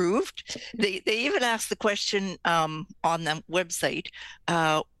improved? They even asked the question on the website,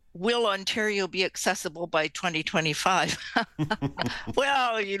 will Ontario be accessible by 2025?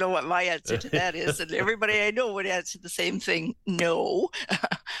 Well, you know what my answer to that is, and everybody I know would answer the same thing, no.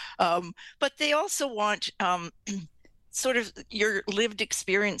 But they also want sort of your lived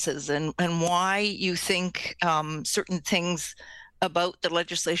experiences and why you think certain things about the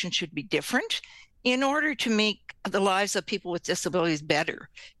legislation should be different in order to make the lives of people with disabilities better.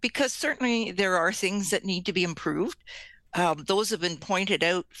 Because certainly there are things that need to be improved. Those have been pointed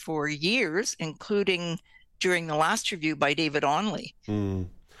out for years, including during the last review by David Onley.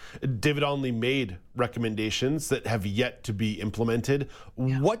 David Onley made recommendations that have yet to be implemented.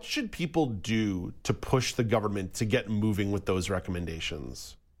 Yeah. What should people do to push the government to get moving with those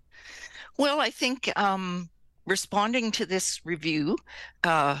recommendations? Well, I think responding to this review,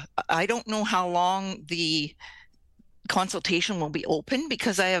 I don't know how long the consultation will be open,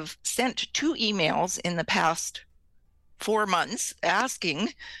 because I have sent 2 emails in the past 4 months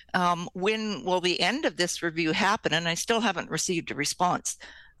asking when will the end of this review happen, and I still haven't received a response.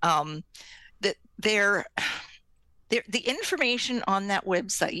 The information on that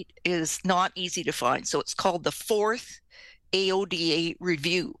website is not easy to find. So it's called the 4th AODA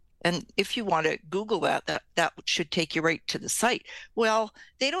review. And if you want to Google that should take you right to the site. Well,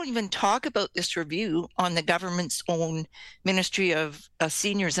 they don't even talk about this review on the government's own Ministry of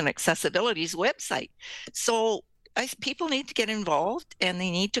Seniors and Accessibility's website. So people need to get involved, and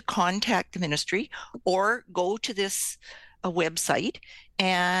they need to contact the ministry or go to this website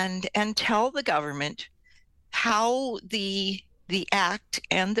and tell the government how the act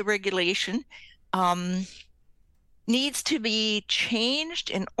and the regulation needs to be changed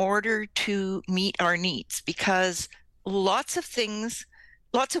in order to meet our needs, because lots of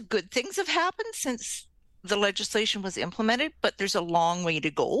good things have happened since the legislation was implemented, but there's a long way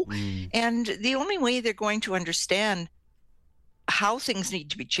to go. And the only way they're going to understand how things need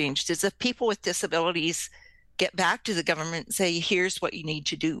to be changed is if people with disabilities get back to the government and say, here's what you need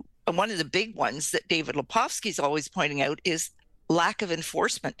to do. And one of the big ones that David Lepofsky is always pointing out is lack of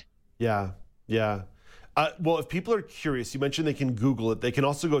enforcement. Yeah. Well, if people are curious, you mentioned they can Google it. They can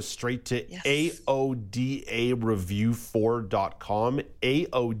also go straight to AODAreview4.com,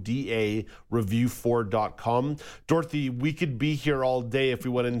 AODAreview4.com. Dorothy, we could be here all day if we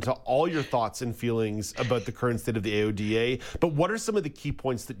went into all your thoughts and feelings about the current state of the AODA. But what are some of the key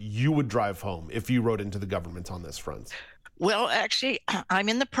points that you would drive home if you wrote into the government on this front? Well, actually, I'm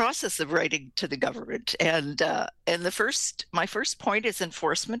in the process of writing to the government, and my first point is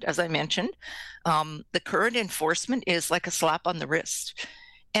enforcement, as I mentioned. The current enforcement is like a slap on the wrist,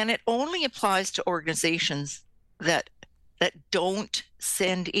 and it only applies to organizations that don't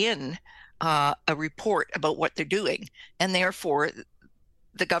send in a report about what they're doing, and therefore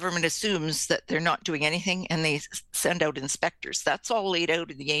the government assumes that they're not doing anything, and they send out inspectors. That's all laid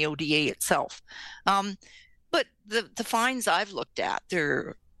out in the AODA itself. But the fines I've looked at,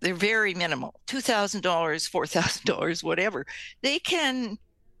 they're very minimal, $2,000, $4,000, whatever. They can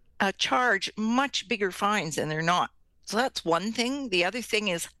charge much bigger fines, and they're not. So that's one thing. The other thing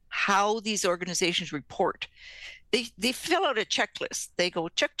is how these organizations report. They fill out a checklist. They go,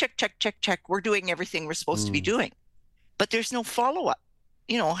 check, check, check, check, check. We're doing everything we're supposed to be doing. But there's no follow-up.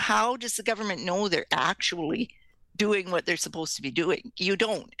 How does the government know they're actually doing what they're supposed to be doing? You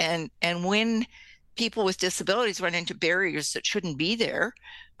don't. And when people with disabilities run into barriers that shouldn't be there,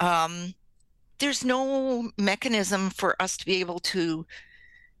 there's no mechanism for us to be able to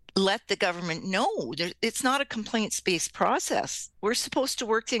let the government know. It's not a complaints-based process. We're supposed to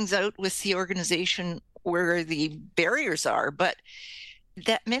work things out with the organization where the barriers are, but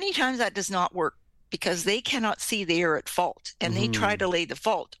that many times that does not work. because they cannot see they are at fault, and they try to lay the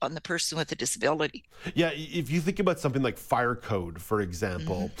fault on the person with a disability. Yeah, if you think about something like fire code, for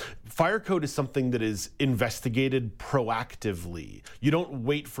example, fire code is something that is investigated proactively. You don't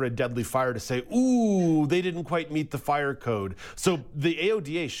wait for a deadly fire to say, ooh, they didn't quite meet the fire code. So the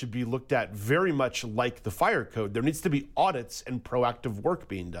AODA should be looked at very much like the fire code. There needs to be audits and proactive work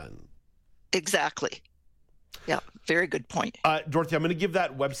being done. Exactly. Yeah, very good point. Dorothy, I'm going to give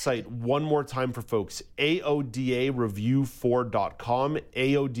that website one more time for folks, AODAreview4.com,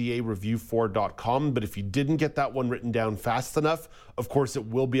 AODAreview4.com. But if you didn't get that one written down fast enough, of course, it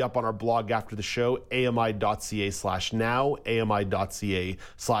will be up on our blog after the show, AMI.ca/now,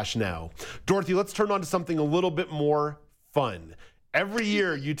 AMI.ca/now. Dorothy, let's turn on to something a little bit more fun. Every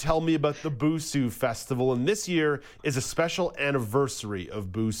year you tell me about the Busuu Festival, and this year is a special anniversary of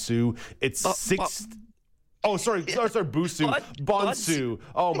Busuu. It's Busuu. Bonsu.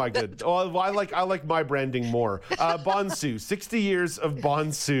 Oh my good. Oh, I like my branding more. Bonsu. 60 years of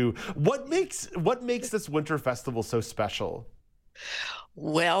Bonsu. What makes this winter festival so special?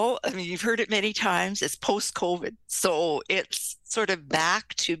 Well, I mean, you've heard it many times. It's post-COVID, so it's sort of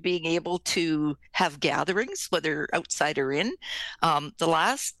back to being able to have gatherings, whether outside or in. The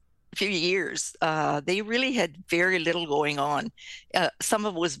last few years, they really had very little going on. Some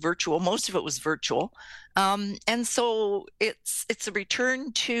of it was virtual, most of it was virtual. And so it's a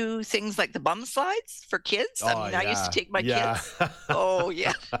return to things like the bum slides for kids. I used to take my kids. Oh,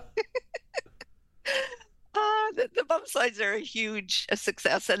 yeah. The bum slides are a huge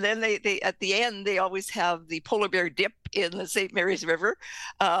success. And then they at the end, they always have the polar bear dip in the St. Mary's River.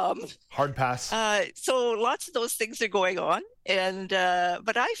 Hard pass. So lots of those things are going on. And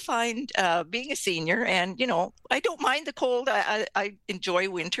but I find being a senior, and, you know, I don't mind the cold. I enjoy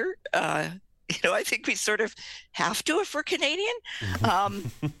winter. You know, I think we sort of have to if we're Canadian.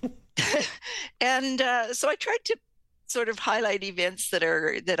 And so I tried to sort of highlight events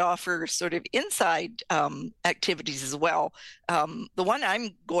that offer sort of inside activities as well. The one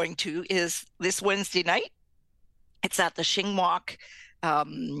I'm going to is this Wednesday night. It's at the Shingwak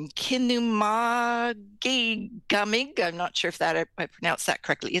Kinumagamig. I'm not sure if I pronounced that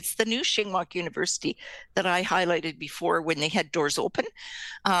correctly. It's the new Shingwak University that I highlighted before when they had doors open.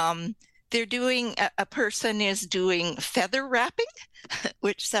 They're doing, a person is doing feather wrapping,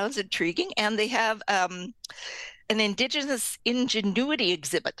 which sounds intriguing, and they have an Indigenous ingenuity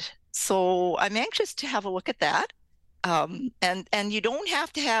exhibit. So I'm anxious to have a look at that. And you don't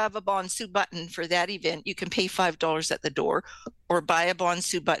have to have a Bonsu button for that event. You can pay $5 at the door or buy a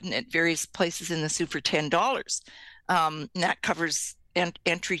Bonsu button at various places in the Soo for $10. And that covers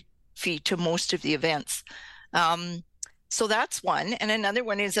entry fee to most of the events. So that's one. And another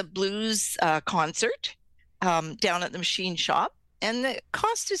one is a blues concert down at the Machine Shop. And the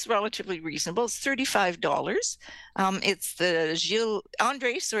cost is relatively reasonable. It's $35. It's the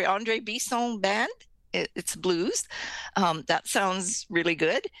Andre Bisson Band. It's blues. That sounds really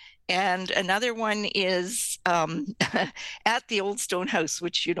good. And another one is at the Old Stone House,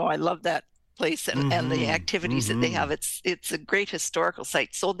 which, you know, I love that place and the activities that they have. It's a great historical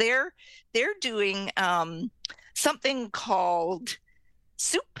site. So they're doing something called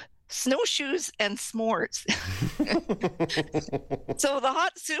soup, snowshoes, and s'mores. So the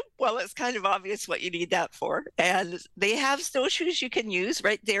hot soup, well, it's kind of obvious what you need that for. And they have snowshoes you can use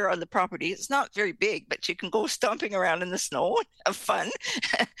right there on the property. It's not very big, but you can go stomping around in the snow and have fun.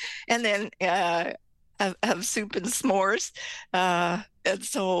 And then have soup and s'mores. And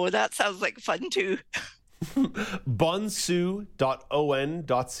so that sounds like fun too. Bonsu.on.ca,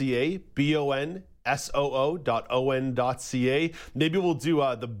 BONSOO.on.ca. Maybe we'll do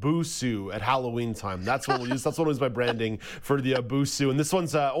the Busuu at Halloween time. That's what we'll use. That's what was my branding for the Busuu. And this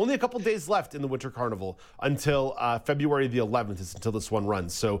one's only a couple days left in the Winter Carnival until February the 11th is until this one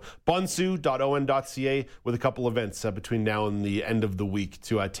runs. So Bonsu.on.ca with a couple events between now and the end of the week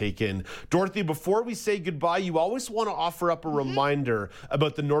to take in. Dorothy, before we say goodbye, you always want to offer up a reminder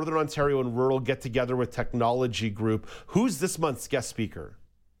about the Northern Ontario and Rural Get Together with Technology Group. Who's this month's guest speaker?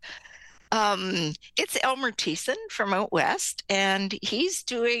 It's Elmer Thiessen from out west, and he's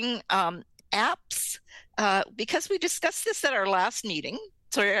doing apps because we discussed this at our last meeting.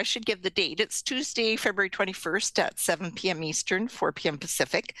 Sorry, I should give the date. It's Tuesday, February 21st at 7 p.m. Eastern, 4 p.m.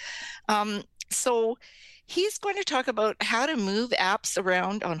 Pacific. So he's going to talk about how to move apps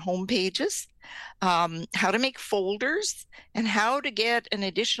around on home pages, how to make folders, and how to get an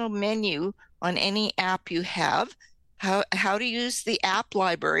additional menu on any app you have, how to use the app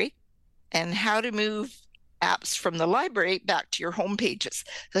library, and how to move apps from the library back to your home pages.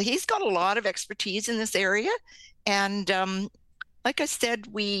 So he's got a lot of expertise in this area. And like I said,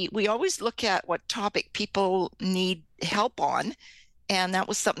 we always look at what topic people need help on. And that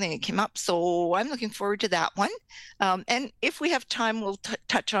was something that came up. So I'm looking forward to that one. And if we have time, we'll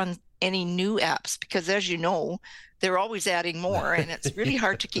touch on any new apps, because as you know, they're always adding more, and it's really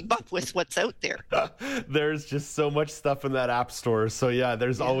hard to keep up with what's out there. There's just so much stuff in that app store. So yeah,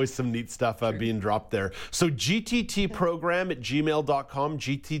 there's always some neat stuff being dropped there. So gttprogram@gmail.com,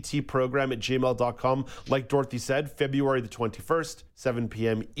 gttprogram@gmail.com. Like Dorothy said, February the 21st, 7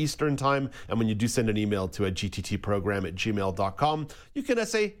 p.m. Eastern time. And when you do send an email to gttprogram@gmail.com, you can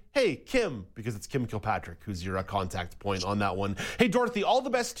say, hey, Kim, because it's Kim Kilpatrick who's your contact point on that one. Hey, Dorothy, all the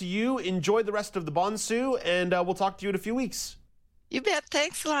best to you. Enjoy the rest of the Bonsu, and we'll talk to you in a few weeks. You bet.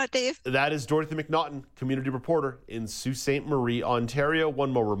 Thanks a lot, Dave. That is Dorothy McNaughton, community reporter in Sault Ste. Marie, Ontario.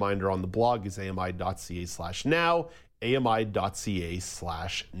 One more reminder on the blog is ami.ca/now, ami.ca/now.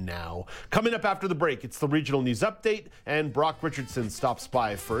 Coming up after the break, it's the regional news update, and Brock Richardson stops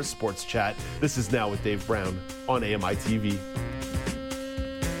by for a sports chat. This is Now with Dave Brown on AMI TV.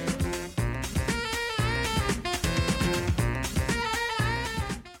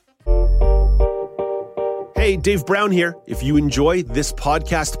 Hey, Dave Brown here. If you enjoy this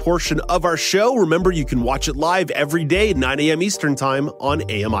podcast portion of our show, remember you can watch it live every day at 9 a.m. Eastern Time on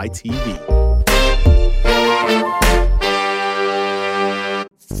AMI TV.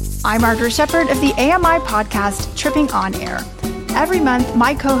 I'm Margaret Shepard of the AMI podcast, Tripping On Air. Every month,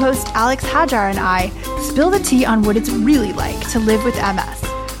 my co-host Alex Hajar and I spill the tea on what it's really like to live with MS.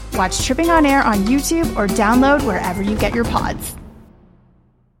 Watch Tripping On Air on YouTube or download wherever you get your pods.